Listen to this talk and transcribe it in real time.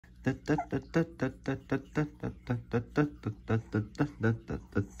What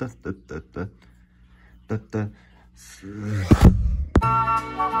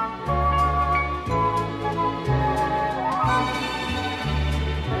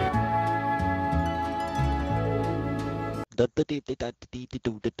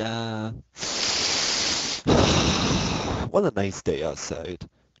a nice day outside.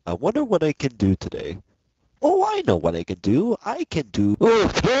 I wonder what I can do today. Oh, I know what I can do. I can do...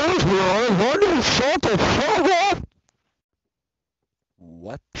 Excuse me, I want to shut the fuck up!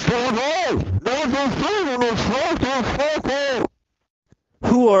 What? Shut up!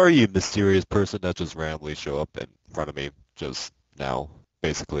 Who are you, mysterious person that just randomly show up in front of me just now,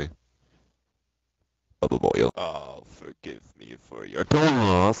 basically? Oh, forgive me for your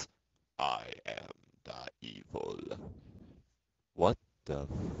loss. I am the evil. What the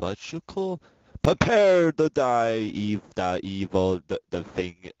fudgicle? Prepare to die, the evil, the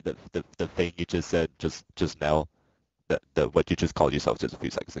thing you just said just now. The what you just called yourself just a few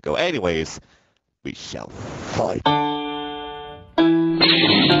seconds ago. Anyways, we shall fight.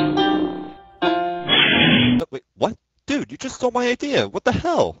 Wait, what? Dude, you just stole my idea. What the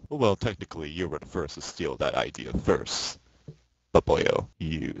hell? Well, technically, you were the first to steal that idea first. But boyo,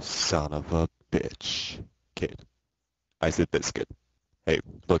 you son of a bitch. Kid. I said biscuit. Hey,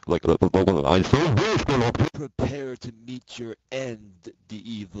 look, I said biscuit. Prepare to meet your end, the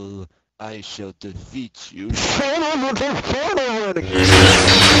evil. I shall defeat you. Son of a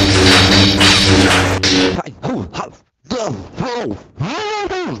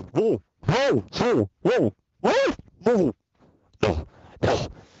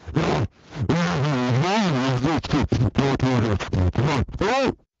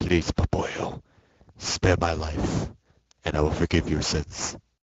Please, Papoyo, spare my life, and I will forgive your sins.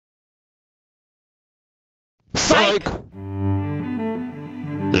 Psych!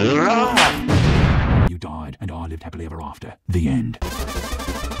 You died, and I lived happily ever after. The end.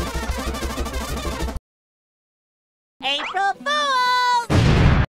 April Fool!